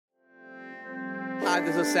Hi,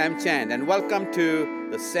 this is Sam Chan, and welcome to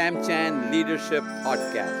the Sam Chan Leadership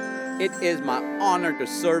Podcast. It is my honor to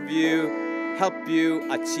serve you, help you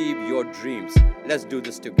achieve your dreams. Let's do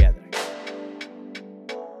this together.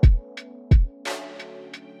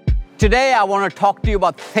 Today, I want to talk to you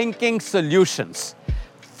about thinking solutions.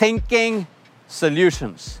 Thinking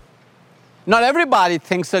solutions. Not everybody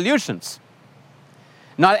thinks solutions.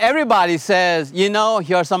 Not everybody says, here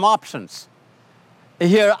are some options.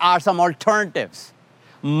 Here are some alternatives.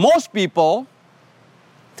 Most people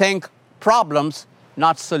think problems,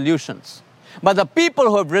 not solutions. But the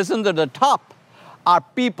people who have risen to the top are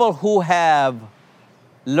people who have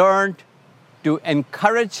learned to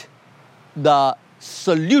encourage the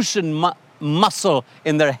solution muscle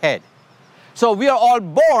in their head. So we are all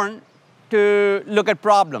born to look at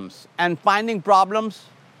problems, and finding problems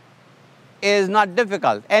is not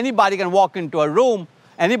difficult. Anybody can walk into a room,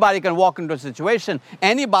 anybody can walk into a situation,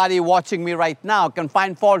 anybody watching me right now can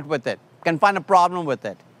find fault with it, can find a problem with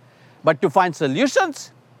it. But to find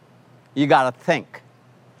solutions, you gotta think.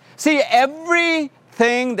 See,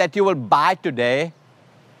 everything that you will buy today,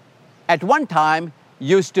 at one time,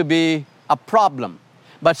 used to be a problem.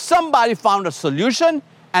 But somebody found a solution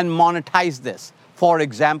and monetized this. For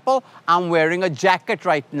example, I'm wearing a jacket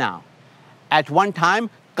right now. At one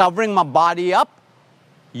time, covering my body up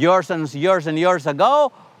years and years ago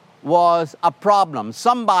was a problem.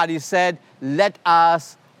 Somebody said, let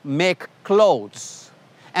us make clothes.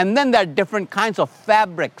 And then there are different kinds of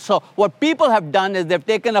fabric. So what people have done is they've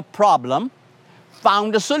taken a problem,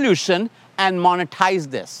 found a solution, and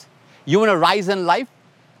monetized this. You want to rise in life?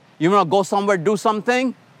 You want to go somewhere, do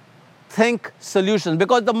something? Think solutions.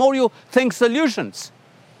 Because the more you think solutions,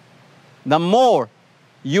 the more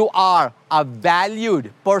you are a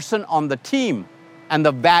valued person on the team and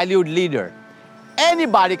the valued leader.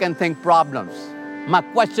 Anybody can think problems. My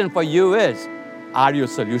question for you is, are you a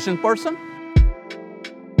solution person?